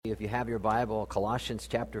you. If you have your Bible, Colossians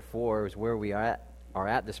chapter 4 is where we are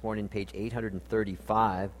at this morning, page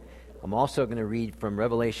 835. I'm also going to read from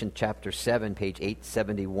Revelation chapter 7, page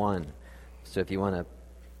 871. So if you want to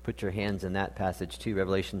put your hands in that passage too,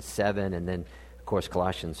 Revelation 7, and then, of course,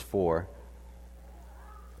 Colossians 4.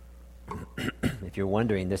 If you're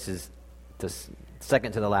wondering, this is the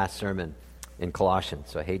second to the last sermon in Colossians,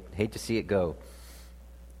 so I hate to see it go.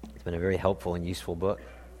 It's been a very helpful and useful book,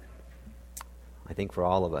 I think, for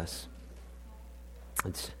all of us.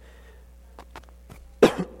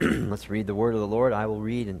 Let's read the word of the Lord. I will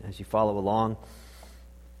read, and as you follow along,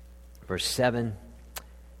 verse 7,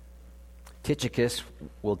 Tychicus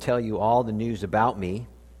will tell you all the news about me.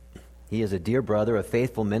 He is a dear brother, a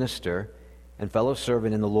faithful minister, and fellow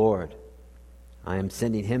servant in the Lord. I am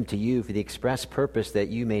sending him to you for the express purpose that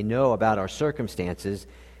you may know about our circumstances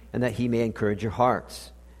and that he may encourage your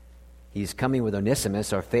hearts. He is coming with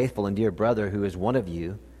Onesimus, our faithful and dear brother, who is one of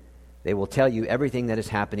you. They will tell you everything that is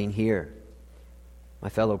happening here. My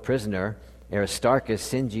fellow prisoner, Aristarchus,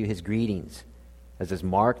 sends you his greetings, as is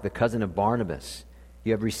Mark, the cousin of Barnabas.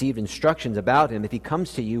 You have received instructions about him. If he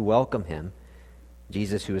comes to you, welcome him.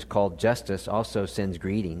 Jesus, who is called Justus, also sends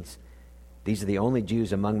greetings. These are the only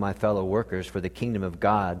Jews among my fellow workers for the kingdom of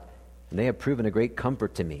God, and they have proven a great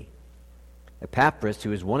comfort to me. Epaphras,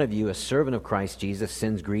 who is one of you, a servant of Christ Jesus,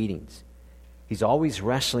 sends greetings. He's always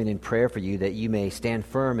wrestling in prayer for you that you may stand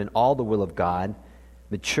firm in all the will of God,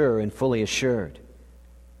 mature and fully assured.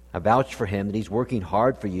 I vouch for him that he's working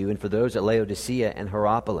hard for you and for those at Laodicea and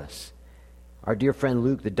Hierapolis. Our dear friend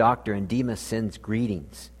Luke, the doctor, and Demas sends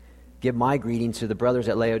greetings. Give my greetings to the brothers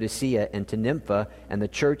at Laodicea and to Nympha and the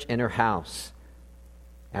church in her house.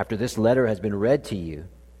 After this letter has been read to you,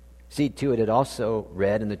 see to it also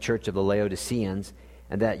read in the church of the Laodiceans,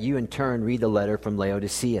 and that you in turn read the letter from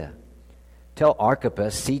Laodicea. Tell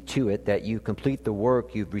Archippus, see to it that you complete the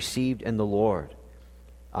work you've received in the Lord.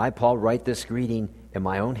 I, Paul, write this greeting in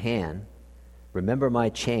my own hand. Remember my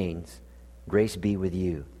chains. Grace be with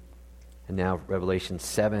you. And now Revelation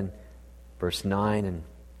 7, verse 9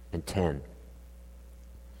 and 10.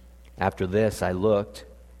 After this I looked,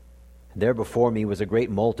 and there before me was a great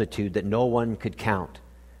multitude that no one could count,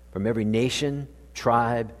 from every nation,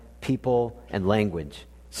 tribe, people, and language,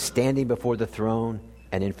 standing before the throne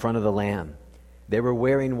and in front of the Lamb. They were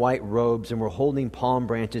wearing white robes and were holding palm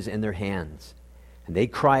branches in their hands. And they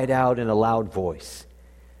cried out in a loud voice,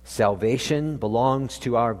 Salvation belongs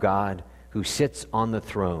to our God who sits on the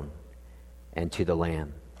throne and to the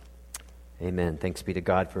Lamb. Amen. Thanks be to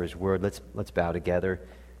God for his word. Let's bow together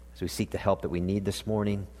as we seek the help that we need this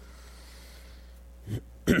morning.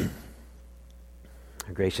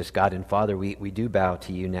 Our gracious God and Father, we do bow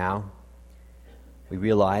to you now. We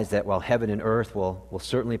realize that while heaven and earth will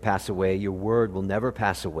certainly pass away, your word will never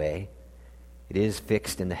pass away. It is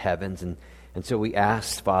fixed in the heavens. And so we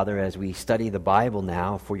ask, Father, as we study the Bible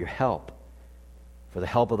now, for your help, for the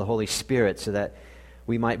help of the Holy Spirit, so that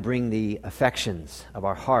we might bring the affections of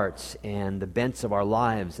our hearts and the bents of our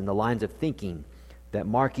lives and the lines of thinking that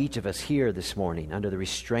mark each of us here this morning under the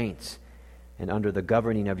restraints and under the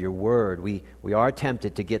governing of your word. We are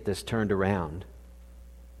tempted to get this turned around,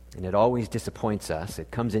 and it always disappoints us.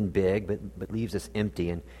 It comes in big, but leaves us empty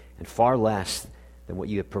and far less than what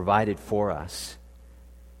you have provided for us.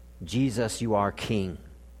 Jesus, you are King.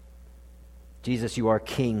 Jesus, you are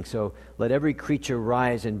King, so let every creature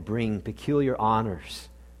rise and bring peculiar honors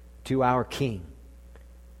to our King.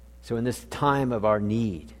 So in this time of our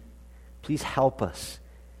need, please help us.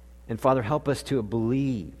 And Father, help us to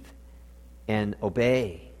believe and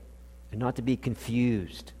obey and not to be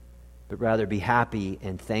confused, but rather be happy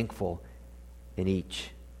and thankful in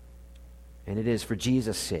each. And it is for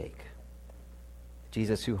Jesus' sake,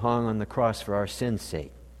 Jesus who hung on the cross for our sins'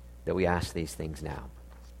 sake, that we ask these things now.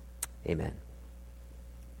 Amen.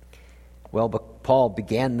 Well, Paul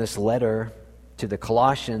began this letter to the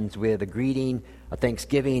Colossians with a greeting, a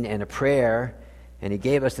thanksgiving, and a prayer, and he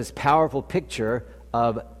gave us this powerful picture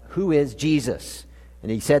of who is Jesus.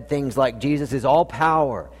 And he said things like Jesus is all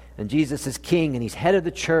power, and Jesus is King, and he's head of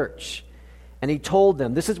the church. And he told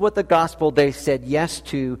them, this is what the gospel they said yes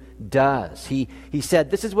to does. He said,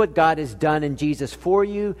 this is what God has done in Jesus for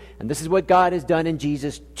you, and this is what God has done in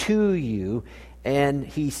Jesus to you. And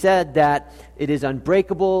he said that it is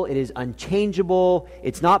unbreakable, it is unchangeable,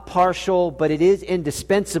 it's not partial, but it is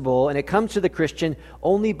indispensable, and it comes to the Christian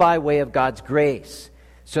only by way of God's grace.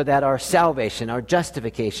 So that our salvation, our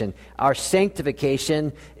justification, our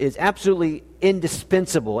sanctification is absolutely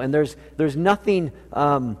indispensable, and there's nothing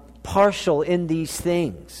partial in these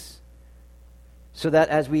things, so that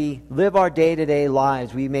as we live our day-to-day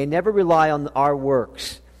lives, we may never rely on our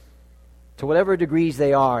works to whatever degrees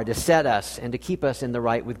they are, to set us and to keep us in the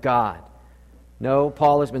right with God. No,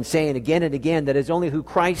 Paul has been saying again and again that it's only who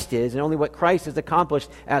Christ is and only what Christ has accomplished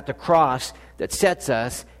at the cross that sets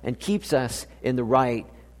us and keeps us in the right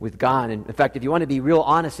with God. And in fact, if you want to be real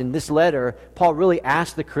honest, in this letter, Paul really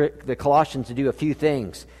asked the Colossians to do a few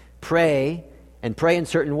things. Pray, and pray in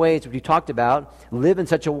certain ways, which we talked about. Live in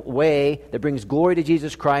such a way that brings glory to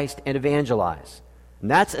Jesus Christ, and evangelize. And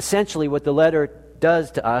that's essentially what the letter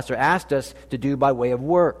does to us, or asked us to do by way of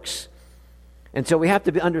works. And so we have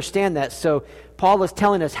to understand that. So Paul is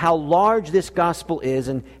telling us how large this gospel is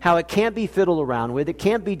and how it can't be fiddled around with. It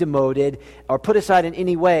can't be demoted or put aside in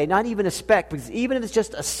any way, not even a speck, because even if it's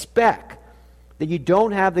just a speck, that you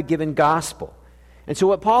don't have the given gospel. And so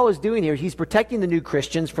what Paul is doing here, he's protecting the new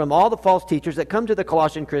Christians from all the false teachers that come to the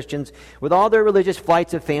Colossian Christians with all their religious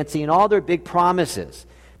flights of fancy and all their big promises,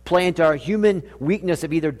 play into our human weakness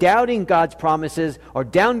of either doubting God's promises or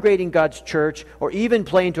downgrading God's church, or even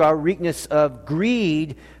play into our weakness of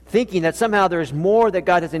greed, thinking that somehow there's more that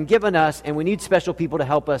God hasn't given us and we need special people to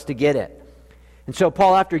help us to get it. And so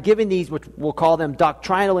Paul, after giving these, which we'll call them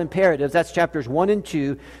doctrinal imperatives, that's chapters 1 and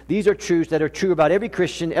 2, these are truths that are true about every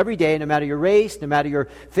Christian every day, no matter your race, no matter your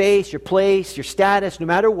faith, your place, your status, no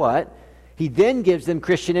matter what. He then gives them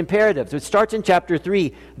Christian imperatives. It starts in chapter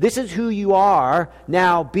 3. This is who you are.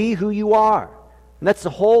 Now be who you are. And that's the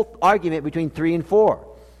whole argument between 3 and 4.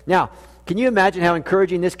 Now, can you imagine how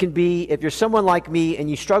encouraging this can be if you're someone like me and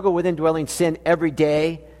you struggle with indwelling sin every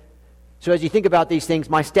day? So as you think about these things,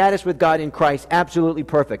 my status with God in Christ, absolutely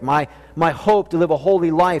perfect. My hope to live a holy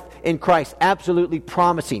life in Christ, absolutely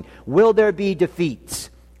promising. Will there be defeats?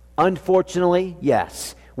 Unfortunately,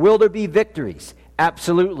 yes. Will there be victories?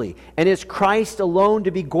 Absolutely. And is Christ alone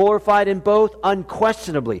to be glorified in both?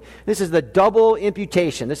 Unquestionably. This is the double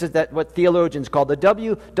imputation. This is what theologians call the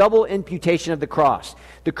double imputation of the cross.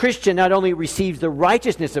 The Christian not only receives the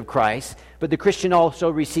righteousness of Christ, but the Christian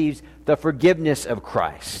also receives the forgiveness of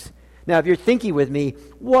Christ. Now, if you're thinking with me,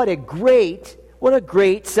 what a great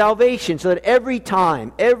salvation, so that every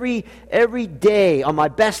time, every day, on my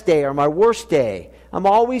best day or my worst day, I'm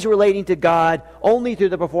always relating to God only through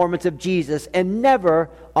the performance of Jesus and never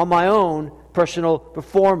on my own personal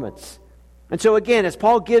performance. And so again, as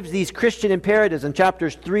Paul gives these Christian imperatives in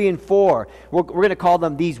chapters 3 and 4, we're going to call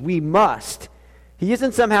them these we must. He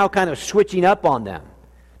isn't somehow kind of switching up on them.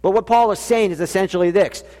 But what Paul is saying is essentially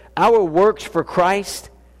this: our works for Christ,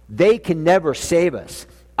 they can never save us.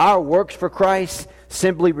 Our works for Christ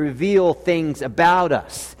simply reveal things about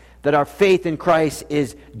us, that our faith in Christ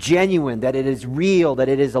is genuine, that it is real, that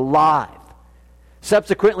it is alive.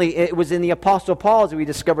 Subsequently, it was in the Apostle Paul, as we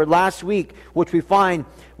discovered last week, which we find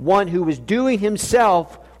one who was doing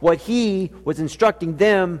himself what he was instructing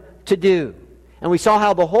them to do. And we saw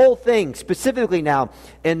how the whole thing, specifically now,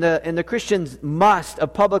 in the Christian's must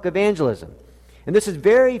of public evangelism. And this is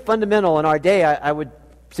very fundamental in our day, I would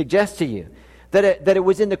suggest to you, that it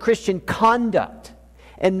was in the Christian conduct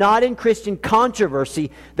and not in Christian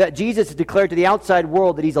controversy that Jesus declared to the outside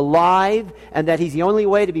world that he's alive and that he's the only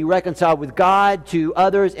way to be reconciled with God, to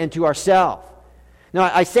others, and to ourselves. Now,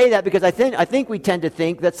 I say that because I think we tend to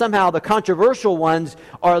think that somehow the controversial ones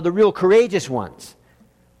are the real courageous ones.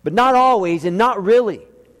 But not always, and not really.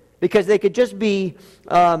 Because they could just be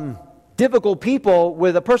difficult people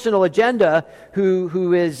with a personal agenda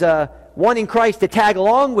who is wanting Christ to tag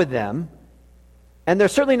along with them. And they're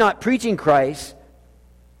certainly not preaching Christ,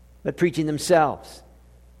 but preaching themselves.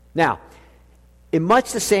 Now, in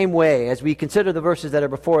much the same way as we consider the verses that are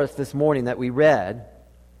before us this morning that we read,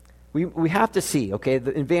 we have to see, okay,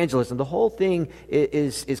 the evangelism, the whole thing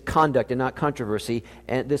is conduct and not controversy.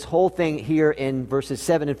 And this whole thing here in verses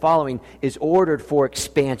 7 and following is ordered for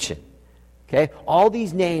expansion. Okay? All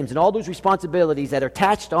these names and all those responsibilities that are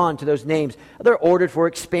attached on to those names, they're ordered for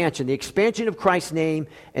expansion. The expansion of Christ's name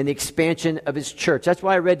and the expansion of his church. That's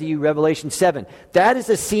why I read to you Revelation 7. That is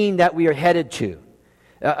the scene that we are headed to.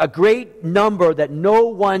 A great number that no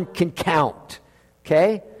one can count.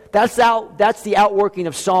 Okay? That's the outworking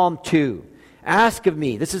of Psalm 2. Ask of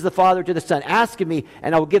me, this is the Father to the Son, ask of me,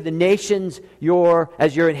 and I will give the nations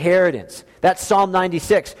as your inheritance. That's Psalm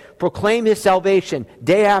 96. Proclaim his salvation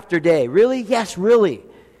day after day. Really? Yes, really.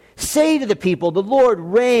 Say to the people, the Lord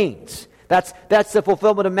reigns. That's the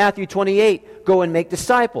fulfillment of Matthew 28. Go and make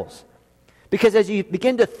disciples. Because as you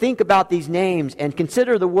begin to think about these names and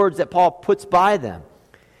consider the words that Paul puts by them,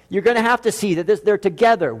 you're going to have to see that they're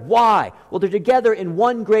together. Why? Well, they're together in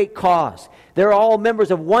one great cause. They're all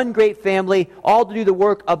members of one great family, all to do the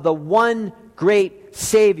work of the one great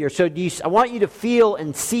Savior. So I want you to feel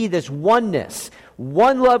and see this oneness.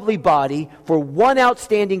 One lovely body for one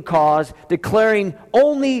outstanding cause, declaring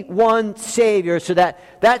only one Savior, so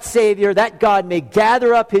that that Savior, that God, may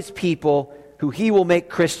gather up his people who he will make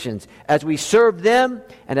Christians, as we serve them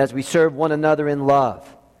and as we serve one another in love.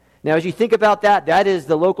 Now, as you think about that, that is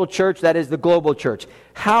the local church, that is the global church.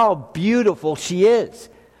 How beautiful she is.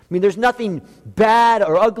 I mean, there's nothing bad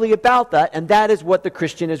or ugly about that, and that is what the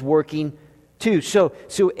Christian is working to. So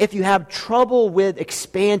if you have trouble with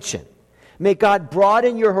expansion, may God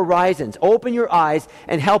broaden your horizons, open your eyes,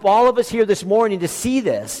 and help all of us here this morning to see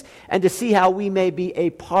this and to see how we may be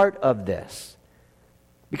a part of this.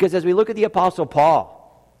 Because as we look at the Apostle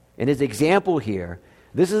Paul and his example here,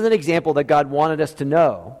 this is an example that God wanted us to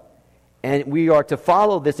know, and we are to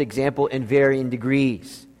follow this example in varying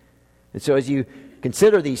degrees. And so as you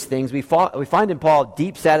consider these things, we find in Paul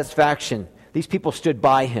deep satisfaction. These people stood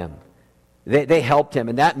by him. They helped him,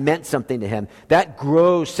 and that meant something to him. That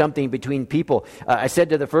grows something between people. I said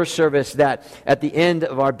to the first service that at the end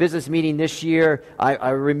of our business meeting this year, I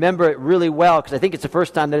remember it really well, because I think it's the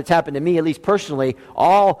first time that it's happened to me, at least personally.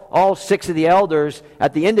 All 6 of the elders,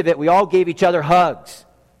 at the end of it, we all gave each other hugs.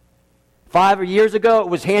 5 years ago, it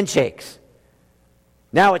was handshakes.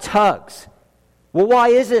 Now it's hugs. Well, why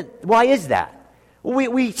is that?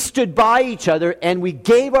 We stood by each other and we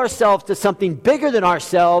gave ourselves to something bigger than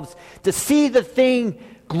ourselves to see the thing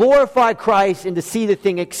glorify Christ and to see the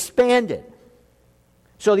thing expanded.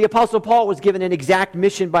 So the Apostle Paul was given an exact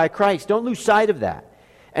mission by Christ. Don't lose sight of that.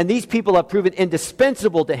 And these people have proven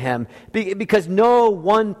indispensable to him because no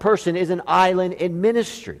one person is an island in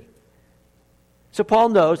ministry. So Paul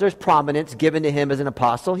knows there's prominence given to him as an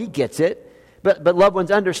apostle. He gets it. But loved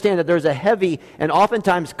ones, understand that there's a heavy and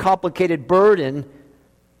oftentimes complicated burden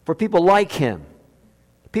for people like him,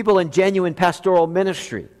 people in genuine pastoral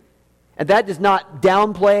ministry. And that does not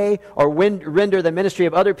downplay or render the ministry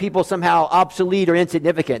of other people somehow obsolete or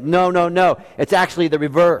insignificant. No. It's actually the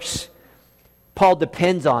reverse. Paul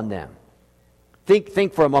depends on them.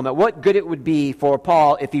 Think for a moment what good it would be for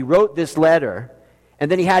Paul if he wrote this letter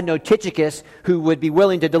and then he had no Tychicus who would be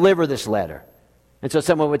willing to deliver this letter. And so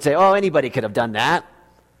someone would say, oh, anybody could have done that.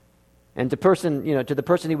 And to the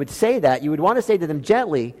person who would say that, you would want to say to them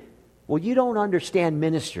gently, well, you don't understand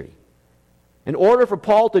ministry. In order for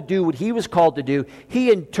Paul to do what he was called to do,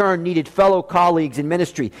 he in turn needed fellow colleagues in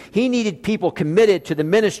ministry. He needed people committed to the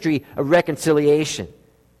ministry of reconciliation.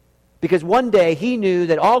 Because one day he knew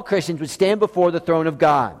that all Christians would stand before the throne of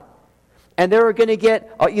God. And they were going to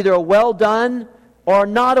get either a well done or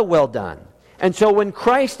not a well done. And so when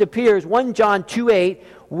Christ appears, 1 John 2:8,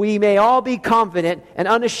 we may all be confident and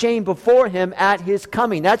unashamed before him at his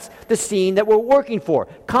coming. That's the scene that we're working for.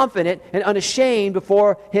 Confident and unashamed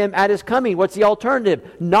before him at his coming. What's the alternative?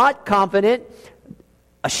 Not confident,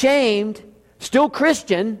 ashamed, still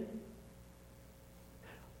Christian.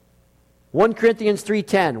 1 Corinthians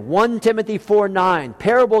 3:10, 1 Timothy 4:9,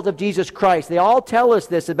 parables of Jesus Christ. They all tell us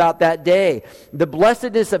this about that day. The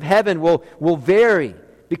blessedness of heaven will vary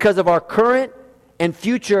because of our current and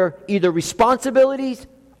future either responsibilities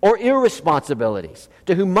or irresponsibilities.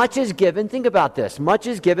 To whom much is given, think about this, much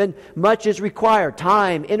is given, much is required.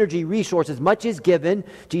 Time, energy, resources, much is given.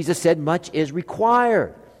 Jesus said much is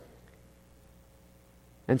required.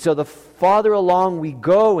 And so the farther along we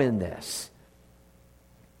go in this,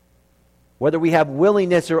 whether we have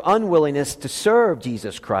willingness or unwillingness to serve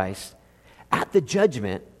Jesus Christ, at the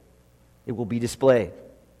judgment, it will be displayed.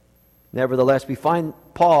 Nevertheless, we find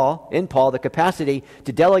in Paul the capacity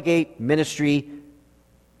to delegate ministry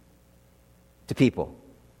to people.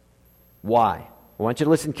 Why? I want you to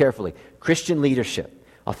listen carefully. Christian leadership,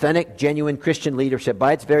 authentic, genuine Christian leadership,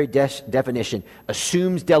 by its very definition,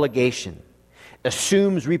 assumes delegation,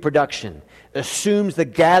 assumes reproduction, assumes the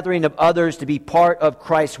gathering of others to be part of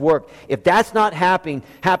Christ's work. If that's not happening,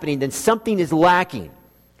 then something is lacking.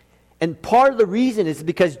 And part of the reason is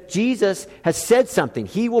because Jesus has said something.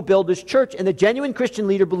 He will build his church, and the genuine Christian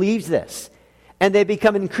leader believes this. And they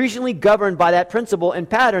become increasingly governed by that principle and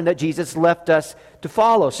pattern that Jesus left us to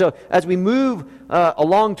follow. So as we move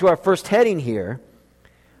along to our first heading here,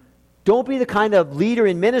 don't be the kind of leader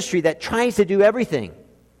in ministry that tries to do everything,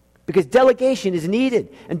 because delegation is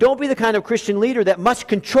needed. And don't be the kind of Christian leader that must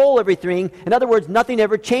control everything. In other words, nothing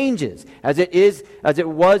ever changes. As it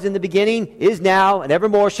was in the beginning, is now, and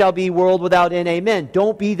evermore shall be, world without end. Amen.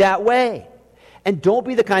 Don't be that way. And don't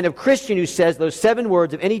be the kind of Christian who says those 7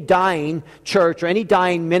 words of any dying church or any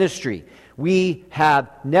dying ministry. We have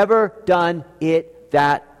never done it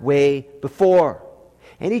that way before.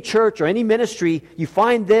 Any church or any ministry, you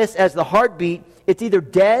find this as the heartbeat. It's either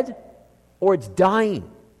dead or it's dying.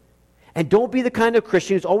 And don't be the kind of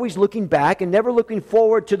Christian who's always looking back and never looking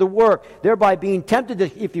forward to the work, thereby being tempted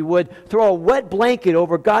to, if you would, throw a wet blanket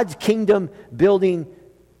over God's kingdom building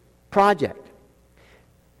project.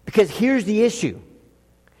 Because here's the issue.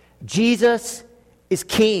 Jesus is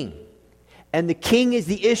king, and the king is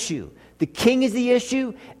the issue. The king is the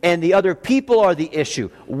issue, and the other people are the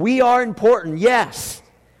issue. We are important, yes.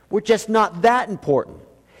 We're just not that important.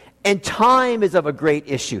 And time is of a great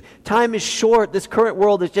issue. Time is short. This current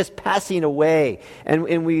world is just passing away.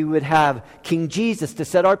 And we would have King Jesus to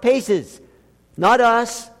set our paces. Not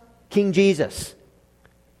us, King Jesus.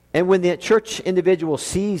 And when the church individual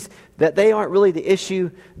sees that they aren't really the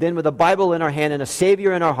issue, then with a Bible in our hand and a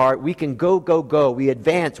Savior in our heart, we can go. We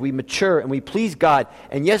advance, we mature, and we please God.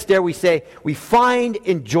 And yes, there we say, we find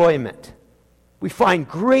enjoyment. We find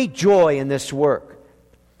great joy in this work.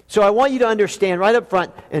 So I want you to understand right up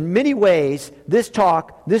front, in many ways, this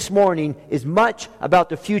talk this morning is much about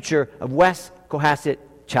the future of West Cohasset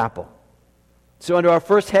Chapel. So under our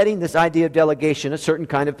first heading, this idea of delegation, a certain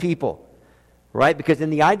kind of people. Right? Because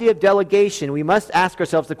in the idea of delegation, we must ask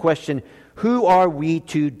ourselves the question, who are we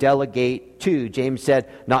to delegate to? James said,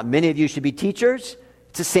 not many of you should be teachers.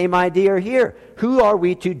 It's the same idea here. Who are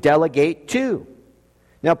we to delegate to?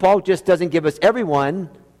 Now, Paul just doesn't give us everyone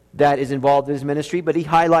that is involved in his ministry, but he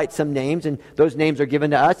highlights some names, and those names are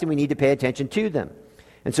given to us, and we need to pay attention to them.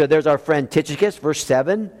 And so there's our friend Tychicus, verse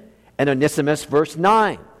 7, and Onesimus, verse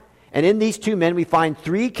 9. And in these two men, we find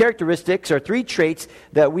three characteristics or three traits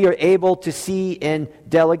that we are able to see in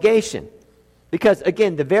delegation. Because,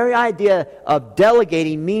 again, the very idea of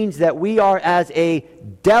delegating means that we are as a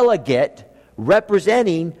delegate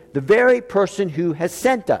representing the very person who has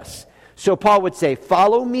sent us. So Paul would say,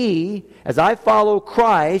 follow me as I follow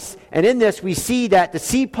Christ. And in this we see that to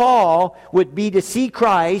see Paul would be to see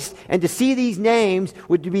Christ, and to see these names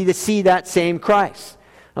would be to see that same Christ.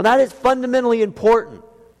 Now that is fundamentally important.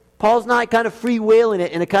 Paul's not kind of freewheeling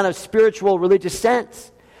it in a kind of spiritual, religious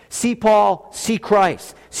sense. See Paul, see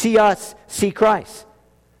Christ. See us, see Christ.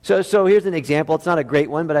 So here's an example. It's not a great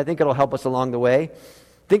one, but I think it'll help us along the way.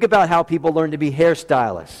 Think about how people learn to be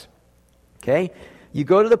hairstylists. Okay? You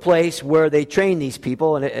go to the place where they train these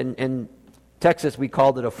people, and in Texas we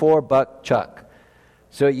called it a $4 chuck.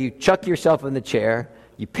 So you chuck yourself in the chair,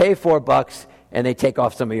 you pay $4, and they take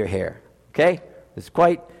off some of your hair. Okay? It's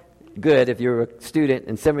quite good if you're a student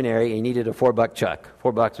in seminary and you needed a $4 chuck.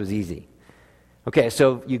 $4 was easy. Okay,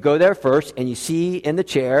 so you go there first, and you see in the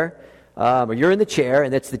chair, or you're in the chair,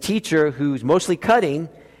 and it's the teacher who's mostly cutting,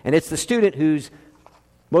 and it's the student who's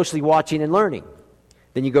mostly watching and learning.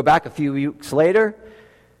 Then you go back a few weeks later,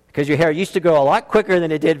 because your hair used to grow a lot quicker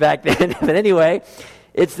than it did back then. But anyway,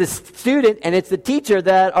 it's the student and it's the teacher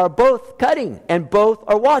that are both cutting and both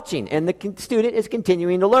are watching. And the student is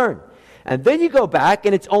continuing to learn. And then you go back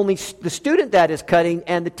and it's only the student that is cutting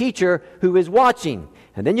and the teacher who is watching.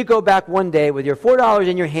 And then you go back one day with your $4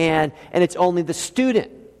 in your hand and it's only the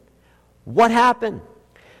student. What happened?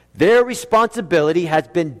 Their responsibility has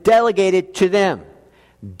been delegated to them.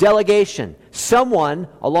 Delegation. Someone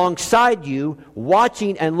alongside you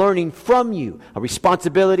watching and learning from you. A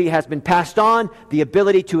responsibility has been passed on. The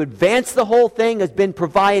ability to advance the whole thing has been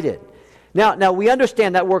provided. Now we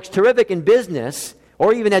understand that works terrific in business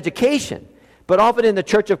or even education. But often in the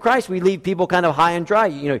Church of Christ, we leave people kind of high and dry.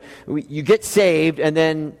 You get saved and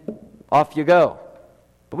then off you go.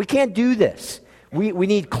 But we can't do this. We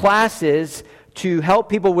need classes to help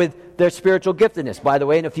people with their spiritual giftedness. By the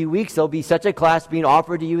way, in a few weeks, there'll be such a class being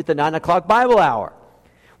offered to you at the 9 o'clock Bible hour.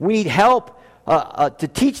 We need help to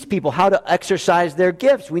teach people how to exercise their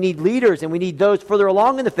gifts. We need leaders, and we need those further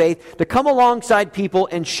along in the faith to come alongside people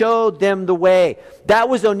and show them the way. That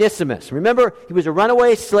was Onesimus. Remember, he was a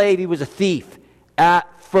runaway slave. He was a thief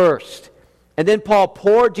at first. And then Paul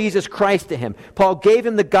poured Jesus Christ to him. Paul gave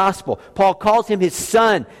him the gospel. Paul calls him his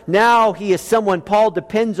son. Now he is someone Paul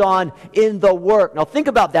depends on in the work. Now think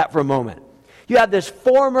about that for a moment. You have this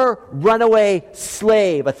former runaway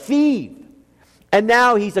slave, a thief. And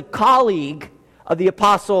now he's a colleague of the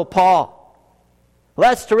Apostle Paul. Well,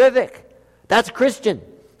 that's terrific. That's Christian.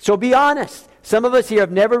 So be honest. Some of us here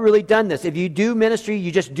have never really done this. If you do ministry,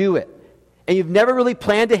 you just do it. And you've never really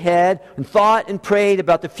planned ahead and thought and prayed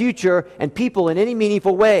about the future and people in any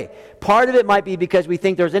meaningful way. Part of it might be because we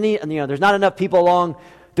think there's not enough people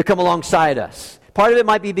to come alongside us. Part of it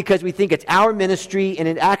might be because we think it's our ministry and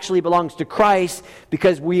it actually belongs to Christ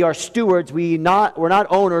because we are stewards. We're not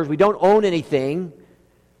owners. We don't own anything,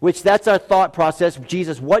 which that's our thought process.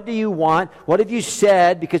 Jesus, what do you want? What have you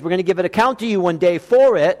said? Because we're going to give an account to you one day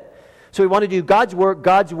for it. So we want to do God's work,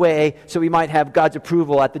 God's way, so we might have God's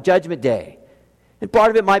approval at the judgment day. And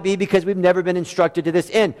part of it might be because we've never been instructed to this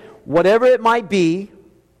end. Whatever it might be,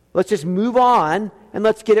 let's just move on and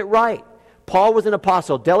let's get it right. Paul was an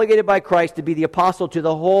apostle, delegated by Christ to be the apostle to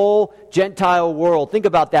the whole Gentile world. Think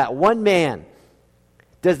about that. One man.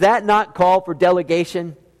 Does that not call for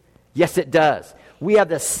delegation? Yes, it does. We have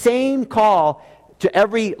the same call to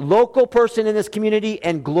every local person in this community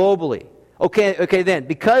and globally. Okay, then,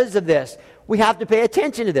 because of this, we have to pay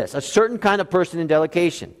attention to this, a certain kind of person in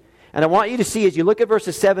delegation. And I want you to see, as you look at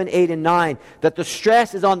verses 7, 8, and 9, that the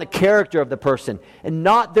stress is on the character of the person and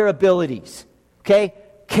not their abilities. Okay?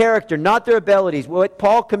 Character, not their abilities. What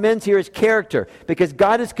Paul commends here is character, because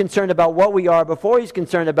God is concerned about what we are before He's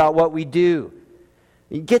concerned about what we do.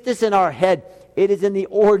 You get this in our head. It is in the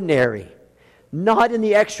ordinary, not in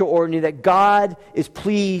the extraordinary, that God is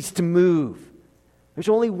pleased to move. There's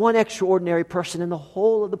only one extraordinary person in the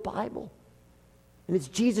whole of the Bible, and it's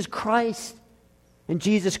Jesus Christ. And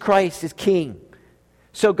Jesus Christ is King.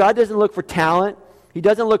 So God doesn't look for talent. He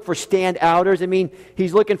doesn't look for stand-outers. I mean,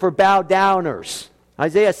 He's looking for bow-downers.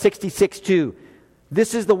 Isaiah 66:2.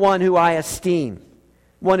 This is the one who I esteem,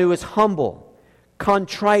 one who is humble,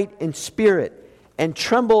 contrite in spirit, and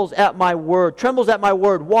trembles at my word. Trembles at my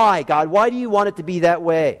word. Why, God? Why do you want it to be that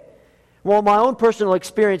way? Well, my own personal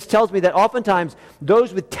experience tells me that oftentimes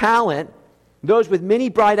those with talent, those with many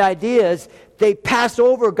bright ideas, they pass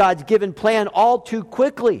over God's given plan all too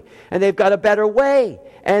quickly. And they've got a better way.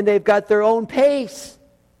 And they've got their own pace.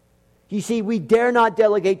 You see, we dare not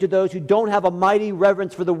delegate to those who don't have a mighty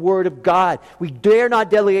reverence for the Word of God. We dare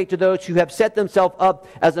not delegate to those who have set themselves up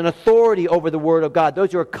as an authority over the Word of God.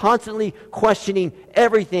 Those who are constantly questioning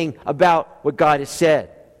everything about what God has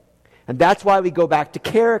said. And that's why we go back to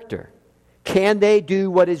character. Can they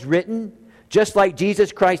do what is written? Just like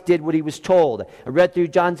Jesus Christ did what He was told. I read through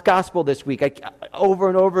John's Gospel this week over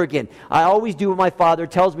and over again. I always do what my Father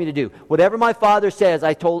tells me to do. Whatever my Father says,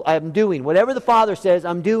 I'm doing. Whatever the Father says,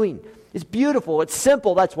 I'm doing. It's beautiful. It's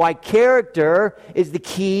simple. That's why character is the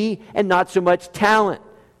key and not so much talent.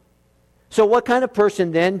 So what kind of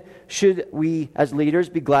person then should we as leaders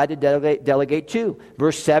be glad to delegate to?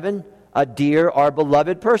 Verse 7, a dear or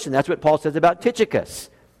beloved person. That's what Paul says about Tychicus.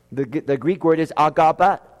 The Greek word is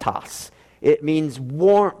agabatos. It means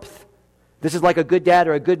warmth. This is like a good dad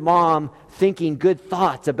or a good mom thinking good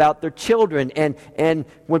thoughts about their children. And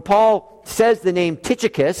when Paul says the name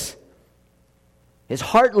Tychicus, his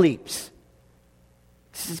heart leaps.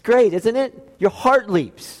 This is great, isn't it? Your heart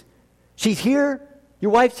leaps. She's here.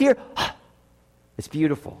 Your wife's here. It's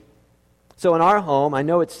beautiful. So in our home, I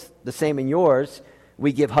know it's the same in yours,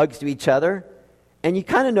 we give hugs to each other. And you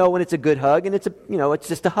kind of know when it's a good hug and it's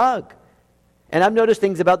just a hug. And I've noticed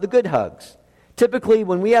things about the good hugs. Typically,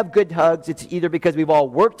 when we have good hugs, it's either because we've all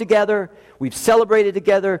worked together, we've celebrated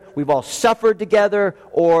together, we've all suffered together,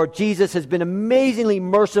 or Jesus has been amazingly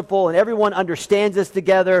merciful and everyone understands us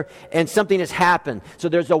together and something has happened. So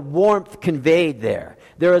there's a warmth conveyed there.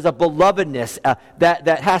 There is a belovedness that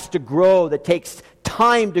has to grow, that takes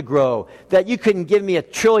time to grow, that you couldn't give me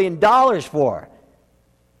 $1 trillion for.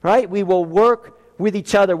 Right? We will work with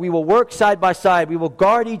each other. We will work side by side. We will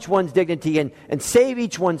guard each one's dignity and save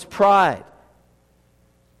each one's pride.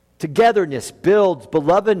 Togetherness builds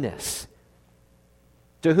belovedness.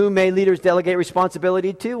 To whom may leaders delegate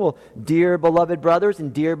responsibility to? Well, dear beloved brothers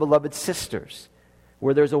and dear beloved sisters,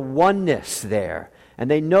 where there's a oneness there.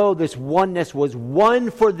 And they know this oneness was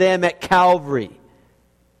won for them at Calvary.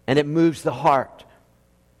 And it moves the heart.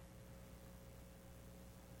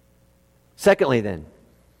 Secondly then,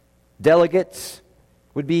 delegates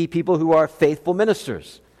would be people who are faithful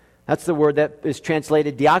ministers. That's the word that is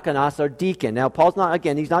translated diakonos or deacon. Now,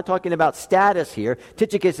 he's not talking about status here.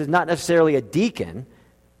 Tychicus is not necessarily a deacon.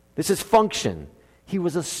 This is function. He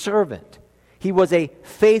was a servant. He was a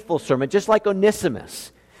faithful servant, just like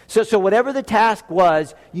Onesimus. So whatever the task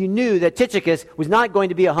was, you knew that Tychicus was not going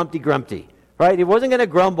to be a Humpty Grumpty. Right? He wasn't going to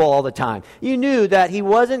grumble all the time. You knew that he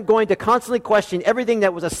wasn't going to constantly question everything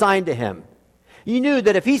that was assigned to him. You knew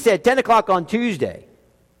that if he said 10 o'clock on Tuesday,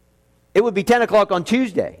 it would be 10 o'clock on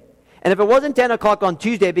Tuesday. And if it wasn't 10 o'clock on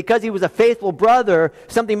Tuesday, because he was a faithful brother,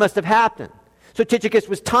 something must have happened. So Tychicus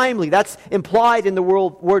was timely. That's implied in the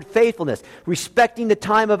word faithfulness. Respecting the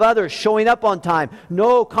time of others, showing up on time.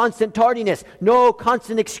 No constant tardiness. No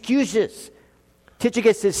constant excuses.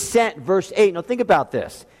 Tychicus is sent, verse 8. Now think about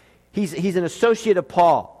this. He's an associate of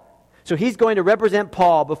Paul. So he's going to represent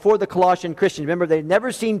Paul before the Colossian Christians. Remember, they'd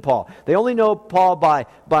never seen Paul. They only know Paul by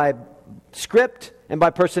script and by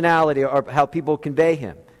personality, or how people convey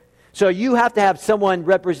him. So you have to have someone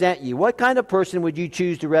represent you. What kind of person would you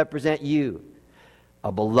choose to represent you?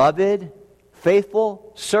 A beloved,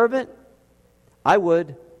 faithful servant? I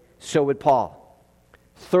would. So would Paul.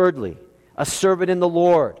 Thirdly, a servant in the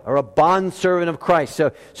Lord, or a bondservant of Christ.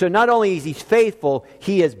 So not only is he faithful,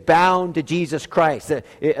 he is bound to Jesus Christ.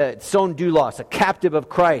 Son doulos, a captive of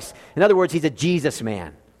Christ. In other words, he's a Jesus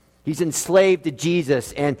man. He's enslaved to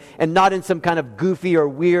Jesus, and not in some kind of goofy or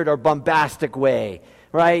weird or bombastic way,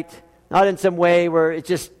 right? Not in some way where you're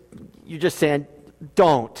just saying,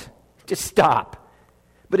 don't. Just stop.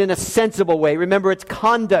 But in a sensible way. Remember, it's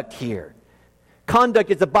conduct here. Conduct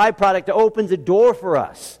is a byproduct that opens a door for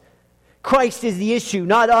us. Christ is the issue,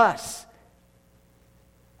 not us.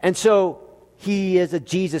 And so he is a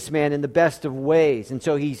Jesus man in the best of ways. And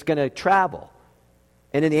so he's going to travel.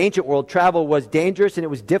 And in the ancient world, travel was dangerous and it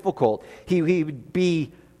was difficult. He would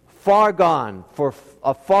be far gone for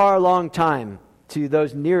a far long time to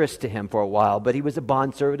those nearest to him for a while. But he was a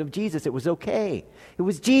bondservant of Jesus. It was okay. It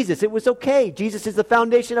was Jesus. It was okay. Jesus is the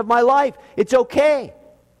foundation of my life. It's okay.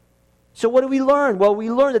 So what do we learn? Well,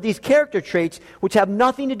 we learn that these character traits, which have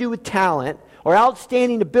nothing to do with talent or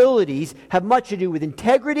outstanding abilities, have much to do with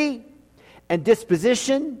integrity and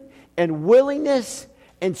disposition and willingness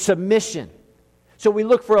and submission. So we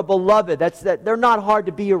look for a beloved. They're not hard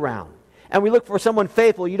to be around. And we look for someone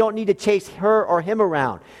faithful. You don't need to chase her or him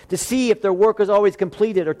around to see if their work is always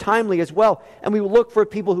completed or timely as well. And we look for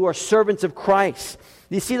people who are servants of Christ.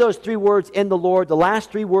 You see those three words, in the Lord, the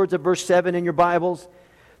last three words of verse 7 in your Bibles?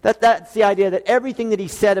 That's the idea that everything that he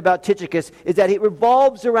said about Tychicus is that it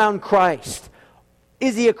revolves around Christ.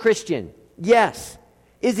 Is he a Christian? Yes.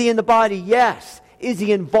 Is he in the body? Yes. Is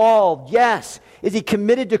he involved? Yes. Is he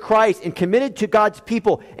committed to Christ and committed to God's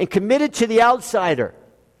people and committed to the outsider?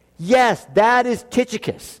 Yes, that is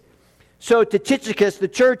Tychicus. So to Tychicus, the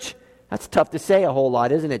church, that's tough to say a whole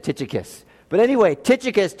lot, isn't it, Tychicus? But anyway,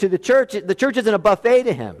 Tychicus to the church isn't a buffet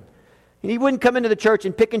to him. He wouldn't come into the church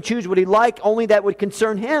and pick and choose what he liked, only that would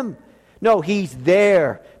concern him. No, he's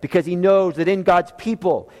there because he knows that in God's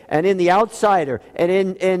people and in the outsider and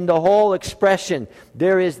in the whole expression,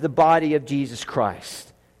 there is the body of Jesus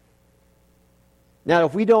Christ. Now,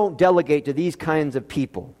 if we don't delegate to these kinds of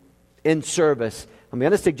people in service, I'm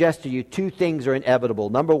going to suggest to you two things are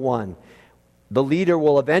inevitable. Number one, the leader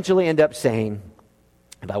will eventually end up saying,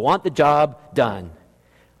 if I want the job done,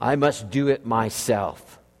 I must do it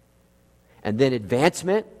myself. And then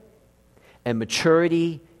advancement and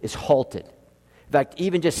maturity is halted. In fact,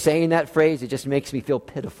 even just saying that phrase, it just makes me feel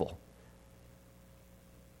pitiful.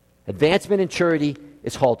 Advancement and maturity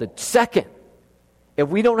is halted. Second, if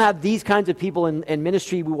we don't have these kinds of people in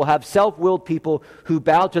ministry, we will have self-willed people who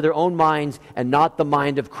bow to their own minds and not the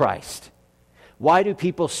mind of Christ. Why do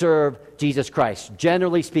people serve Jesus Christ?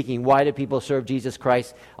 Generally speaking, why do people serve Jesus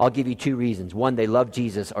Christ? I'll give you two reasons. One, they love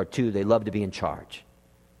Jesus, or two, they love to be in charge.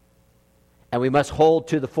 And we must hold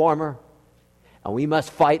to the former, and we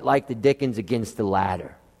must fight like the Dickens against the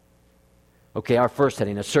latter. Okay, our first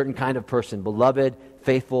heading, a certain kind of person, beloved,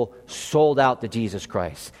 faithful, sold out to Jesus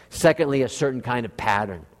Christ. Secondly, a certain kind of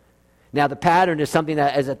pattern. Now, the pattern is something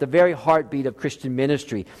that is at the very heartbeat of Christian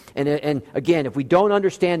ministry. And again, if we don't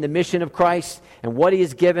understand the mission of Christ and what he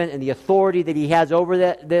has given and the authority that he has over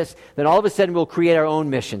this, then all of a sudden we'll create our own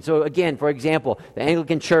mission. So again, for example, the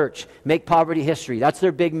Anglican Church, make poverty history. That's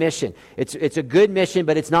their big mission. It's a good mission,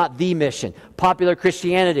 but it's not the mission. Popular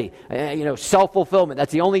Christianity, self-fulfillment.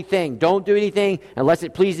 That's the only thing. Don't do anything unless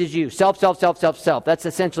it pleases you. Self. That's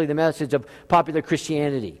essentially the message of popular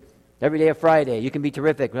Christianity. Every day of Friday, you can be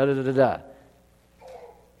terrific.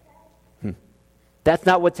 That's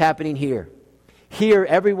not what's happening here. Here,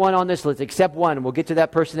 everyone on this list, except one, and we'll get to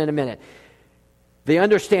that person in a minute, they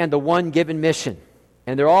understand the one given mission.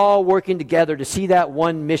 And they're all working together to see that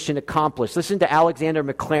one mission accomplished. Listen to Alexander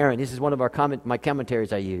McLaren. This is one of my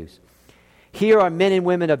commentaries I use. Here are men and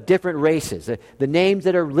women of different races. The names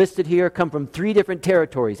that are listed here come from 3 different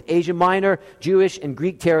territories: Asia Minor, Jewish, and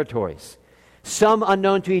Greek territories. Some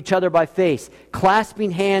unknown to each other by face,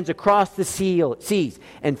 clasping hands across the seas,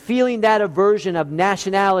 and feeling that aversion of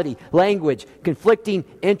nationality, language, conflicting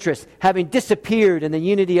interests, having disappeared in the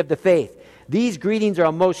unity of the faith. These greetings are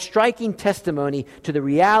a most striking testimony to the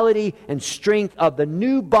reality and strength of the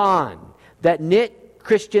new bond that knit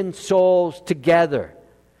Christian souls together.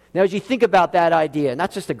 Now, as you think about that idea, and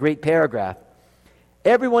that's just a great paragraph,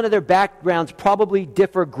 every one of their backgrounds probably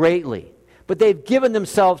differ greatly. But they've given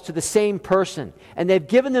themselves to the same person, and they've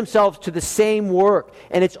given themselves to the same work,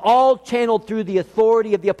 and it's all channeled through the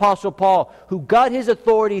authority of the Apostle Paul, who got his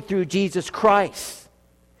authority through Jesus Christ.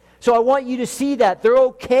 So I want you to see that. They're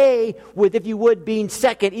okay with, if you would, being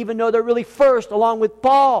second, even though they're really first, along with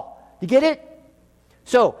Paul. You get it?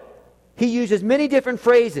 So, he uses many different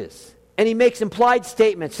phrases, and he makes implied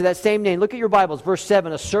statements to that same name. Look at your Bibles, verse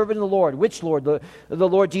 7, a servant of the Lord. Which Lord? The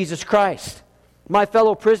Lord Jesus Christ. My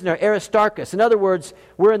fellow prisoner, Aristarchus. In other words,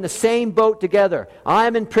 we're in the same boat together. I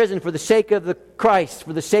am in prison for the sake of the Christ,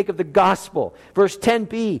 for the sake of the gospel. Verse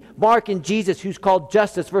 10b, Mark and Jesus, who's called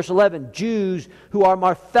Justus. Verse 11, Jews who are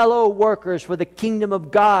my fellow workers for the kingdom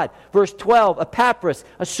of God. Verse 12, Epaphras,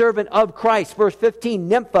 a servant of Christ. Verse 15,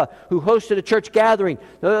 Nympha, who hosted a church gathering.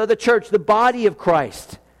 The church, the body of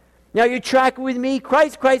Christ. Now you're tracking with me?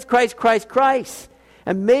 Christ, Christ, Christ, Christ, Christ.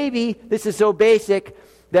 And maybe this is so basic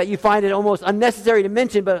that you find it almost unnecessary to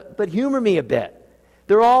mention, but humor me a bit.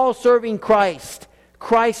 They're all serving Christ,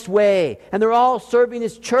 Christ's way. And they're all serving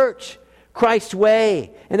His church, Christ's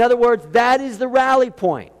way. In other words, that is the rally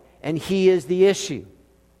point, and He is the issue.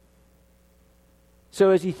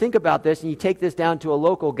 So as you think about this, and you take this down to a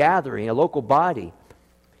local gathering, a local body,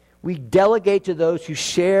 we delegate to those who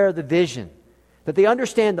share the vision, that they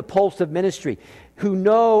understand the pulse of ministry, who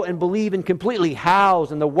know and believe in completely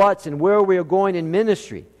hows and the whats and where we are going in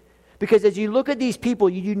ministry. Because as you look at these people,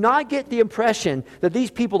 you do not get the impression that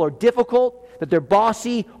these people are difficult, that they're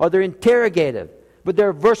bossy, or they're interrogative. But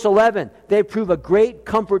they're, verse 11, they prove a great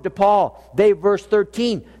comfort to Paul. Verse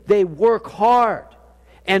 13, they work hard.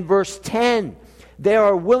 And verse 10, they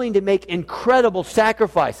are willing to make incredible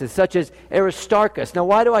sacrifices, such as Aristarchus. Now,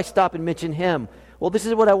 why do I stop and mention him? Well, this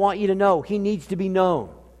is what I want you to know. He needs to be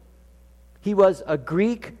known. He was a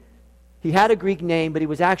Greek. He had a Greek name, but he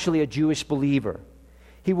was actually a Jewish believer.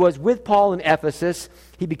 He was with Paul in Ephesus.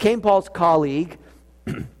 He became Paul's colleague.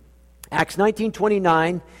 Acts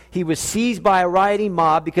 19:29, he was seized by a rioting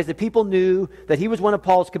mob because the people knew that he was one of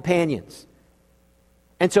Paul's companions.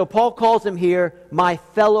 And so Paul calls him here, my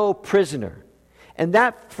fellow prisoner. And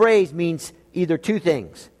that phrase means either two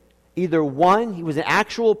things. Either one, he was an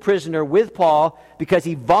actual prisoner with Paul because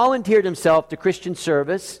he volunteered himself to Christian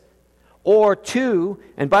service. Or two,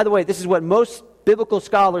 and by the way, this is what most biblical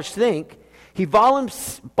scholars think, he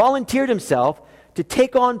volunteered himself to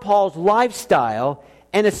take on Paul's lifestyle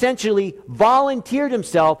and essentially volunteered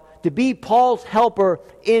himself to be Paul's helper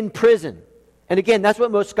in prison. And again, that's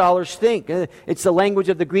what most scholars think. It's the language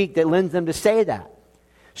of the Greek that lends them to say that.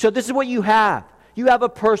 So this is what you have. You have a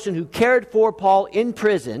person who cared for Paul in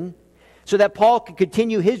prison so that Paul could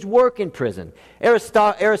continue his work in prison.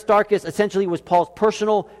 Aristarchus essentially was Paul's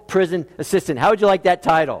personal prison assistant. How would you like that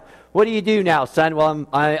title? What do you do now, son? Well,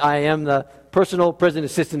 I am the personal prison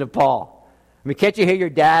assistant of Paul. I mean, can't you hear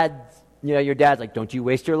your dad? Your dad's like, don't you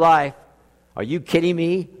waste your life. Are you kidding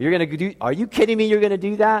me? Are you kidding me you're going to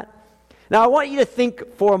do that? Now, I want you to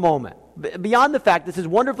think for a moment. Beyond the fact this is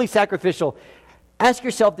wonderfully sacrificial, ask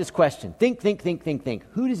yourself this question. Think.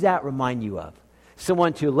 Who does that remind you of?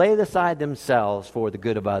 Someone to lay aside themselves for the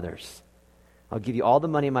good of others. I'll give you all the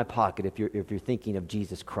money in my pocket if you're thinking of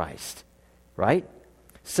Jesus Christ, right?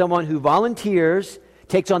 Someone who volunteers,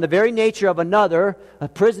 takes on the very nature of another, a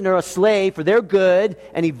prisoner, a slave, for their good,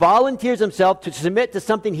 and he volunteers himself to submit to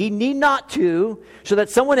something he need not to, so that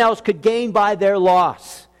someone else could gain by their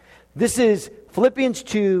loss. This is Philippians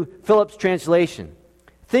 2, Philip's translation.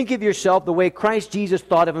 Think of yourself the way Christ Jesus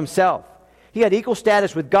thought of himself. He had equal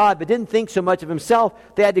status with God, but didn't think so much of himself.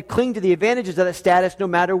 They had to cling to the advantages of that status no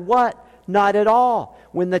matter what. Not at all.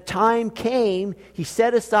 When the time came, he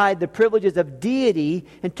set aside the privileges of deity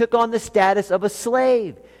and took on the status of a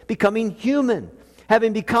slave, becoming human.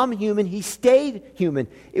 Having become human, he stayed human.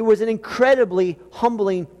 It was an incredibly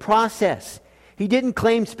humbling process. He didn't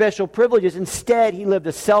claim special privileges. Instead, he lived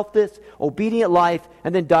a selfless, obedient life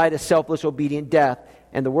and then died a selfless, obedient death.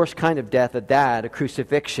 And the worst kind of death at that, a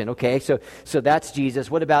crucifixion. Okay, so that's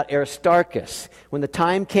Jesus. What about Aristarchus? When the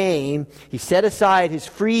time came, he set aside his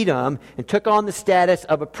freedom and took on the status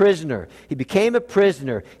of a prisoner. He became a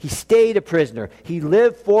prisoner. He stayed a prisoner. He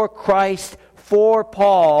lived for Christ, for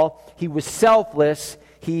Paul. He was selfless.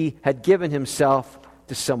 He had given himself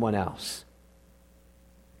to someone else.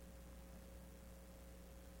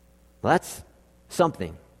 Well, that's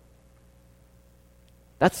something.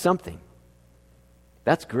 That's something.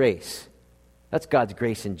 That's grace. That's God's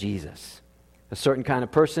grace in Jesus. A certain kind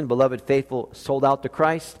of person, beloved, faithful, sold out to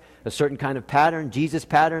Christ. A certain kind of pattern, Jesus'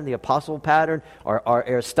 pattern, the apostle pattern, or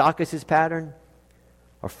Aristarchus' pattern.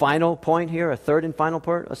 Our final point here, a third and final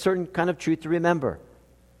part, a certain kind of truth to remember.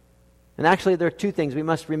 And actually there are two things we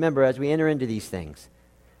must remember as we enter into these things.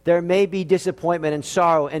 There may be disappointment and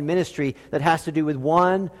sorrow in ministry that has to do with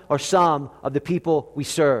one or some of the people we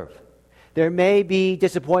serve. There may be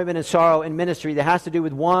disappointment and sorrow in ministry that has to do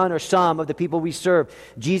with one or some of the people we serve.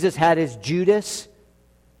 Jesus had his Judas,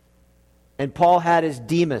 and Paul had his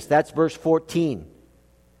Demas. That's verse 14.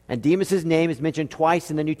 And Demas' name is mentioned twice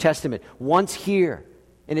in the New Testament. Once here,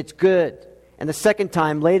 and it's good. And the second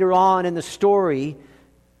time, later on in the story,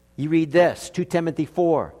 you read this, 2 Timothy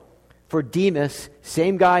 4. for Demas,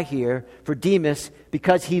 same guy here, for Demas,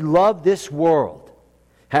 because he loved this world,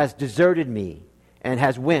 has deserted me and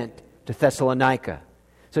has went to Thessalonica.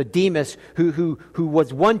 So Demas, who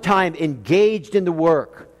was one time engaged in the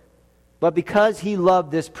work, but because he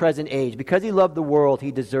loved this present age, because he loved the world,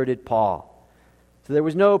 he deserted Paul. So there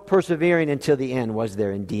was no persevering until the end, was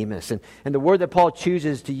there, in Demas? And the word that Paul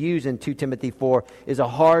chooses to use in 2 Timothy 4 is a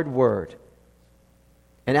hard word.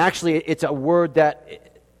 And actually, it's a word that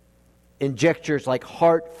injectures like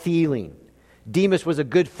heart feeling. Demas was a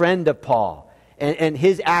good friend of Paul. And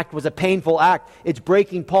his act was a painful act. It's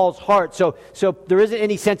breaking Paul's heart. So there isn't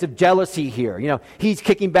any sense of jealousy here. You know, he's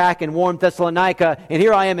kicking back in warm Thessalonica, and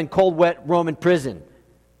here I am in cold, wet Roman prison.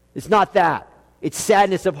 It's not that. It's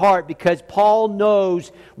sadness of heart because Paul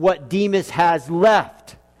knows what Demas has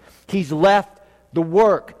left. He's left the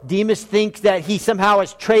work. Demas thinks that he somehow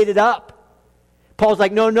has traded up. Paul's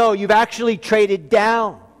like, no, you've actually traded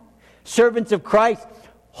down. Servants of Christ,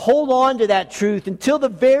 hold on to that truth until the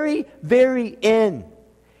very, very end.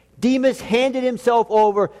 Demas handed himself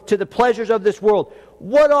over to the pleasures of this world.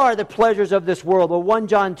 What are the pleasures of this world? Well, 1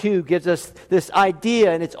 John 2 gives us this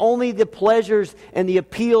idea, and it's only the pleasures and the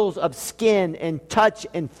appeals of skin and touch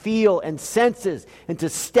and feel and senses and to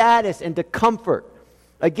status and to comfort.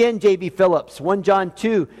 Again, J.B. Phillips, 1 John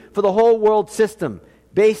 2, for the whole world system,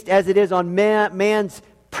 based as it is on man's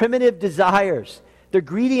primitive desires, their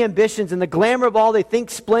greedy ambitions, and the glamour of all they think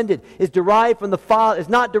splendid is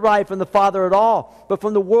not derived from the Father at all, but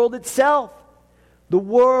from the world itself. The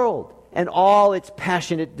world and all its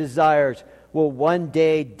passionate desires will one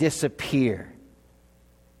day disappear.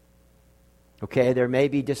 Okay, there may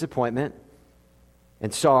be disappointment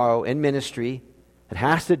and sorrow in ministry that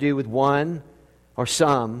has to do with one or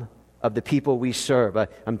some of the people we serve.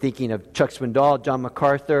 I'm thinking of Chuck Swindoll, John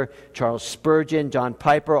MacArthur, Charles Spurgeon, John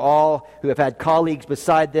Piper, all who have had colleagues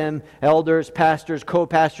beside them, elders, pastors,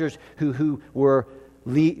 co-pastors who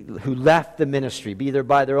left the ministry, either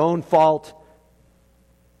by their own fault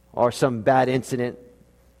or some bad incident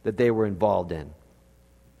that they were involved in.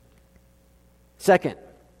 Second,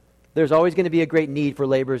 there's always going to be a great need for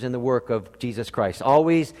laborers in the work of Jesus Christ.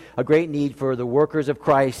 Always a great need for the workers of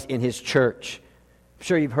Christ in His church. I'm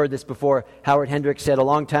sure you've heard this before. Howard Hendricks said a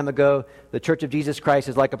long time ago, the Church of Jesus Christ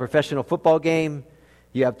is like a professional football game.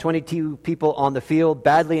 You have 22 people on the field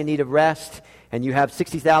badly in need of rest, and you have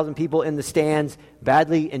 60,000 people in the stands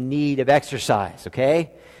badly in need of exercise,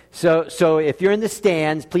 okay? So if you're in the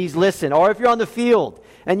stands, please listen. Or if you're on the field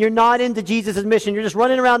and you're not into Jesus' mission, you're just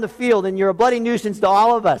running around the field and you're a bloody nuisance to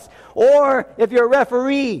all of us. Or if you're a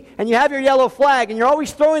referee and you have your yellow flag and you're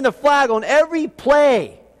always throwing the flag on every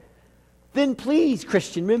play, then please,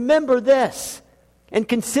 Christian, remember this and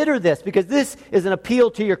consider this, because this is an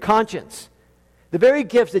appeal to your conscience. The very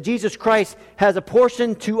gifts that Jesus Christ has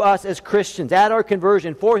apportioned to us as Christians at our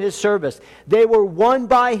conversion for His service, they were won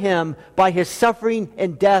by Him by His suffering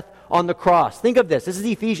and death on the cross. Think of this. This is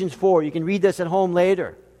Ephesians 4. You can read this at home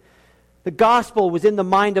later. The gospel was in the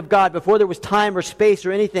mind of God before there was time or space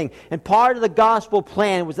or anything. And part of the gospel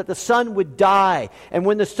plan was that the Son would die. And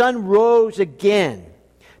when the Son rose again,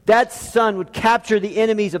 that Son would capture the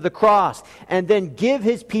enemies of the cross and then give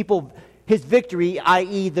His people His victory,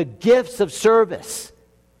 i.e. the gifts of service.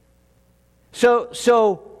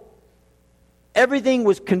 So everything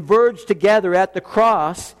was converged together at the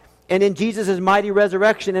cross and in Jesus' mighty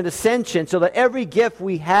resurrection and ascension, so that every gift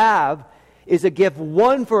we have is a gift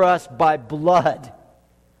won for us by blood.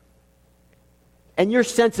 And you're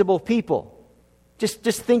sensible people.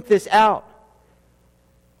 Just think this out.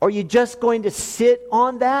 Are you just going to sit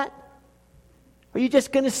on that? Are you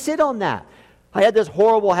just going to sit on that? I had this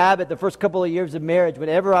horrible habit the first couple of years of marriage.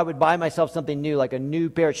 Whenever I would buy myself something new, like a new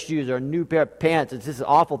pair of shoes or a new pair of pants, it's this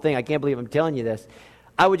awful thing. I can't believe I'm telling you this.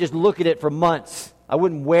 I would just look at it for months. I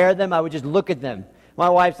wouldn't wear them. I would just look at them. My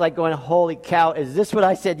wife's like going, holy cow, is this what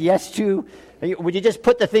I said yes to? Would you just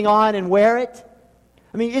put the thing on and wear it?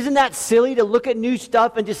 I mean, isn't that silly to look at new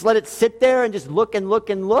stuff and just let it sit there and just look and look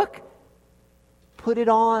and look? Put it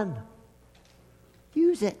on.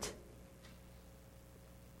 Use it.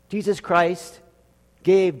 Jesus Christ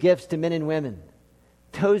gave gifts to men and women.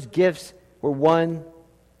 Those gifts were won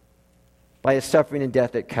by His suffering and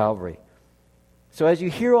death at Calvary. So as you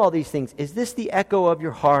hear all these things, is this the echo of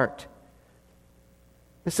your heart?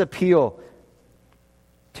 This appeal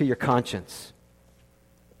to your conscience?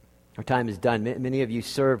 Our time is done. Many of you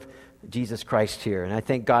serve Jesus Christ here, and I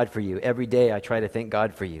thank God for you. Every day I try to thank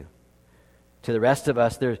God for you. To the rest of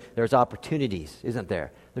us, there's opportunities, isn't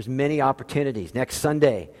there? There's many opportunities. Next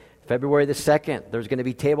Sunday, February the 2nd, there's going to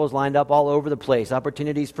be tables lined up all over the place,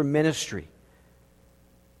 opportunities for ministry.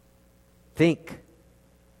 Think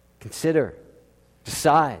Consider,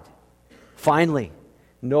 decide. Finally,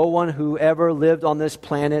 no one who ever lived on this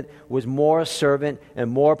planet was more a servant and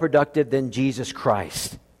more productive than Jesus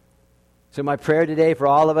Christ. So my prayer today for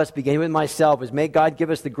all of us, beginning with myself, is may God give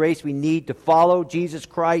us the grace we need to follow Jesus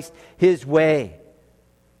Christ, His way.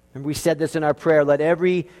 And we said this in our prayer, let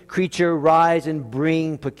every creature rise and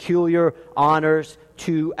bring peculiar honors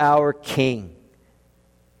to our King.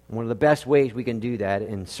 And one of the best ways we can do that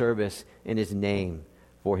in service in His name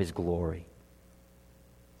for His glory.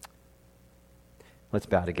 Let's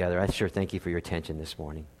bow together. I sure thank you for your attention this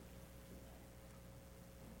morning.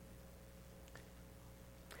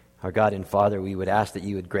 Our God and Father, we would ask that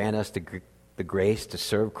you would grant us the grace to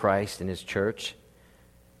serve Christ and His church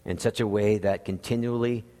in such a way that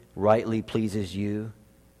continually, rightly pleases you.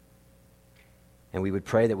 And we would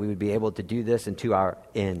pray that we would be able to do this unto our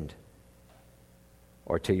end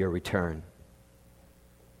or to your return.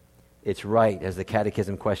 It's right, as the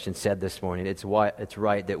Catechism question said this morning, it's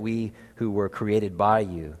right that we who were created by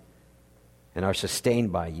you and are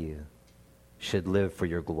sustained by you should live for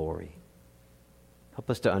your glory. Help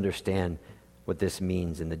us to understand what this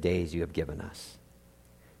means in the days you have given us.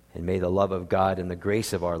 And may the love of God and the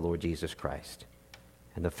grace of our Lord Jesus Christ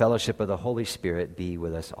and the fellowship of the Holy Spirit be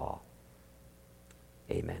with us all.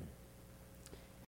 Amen.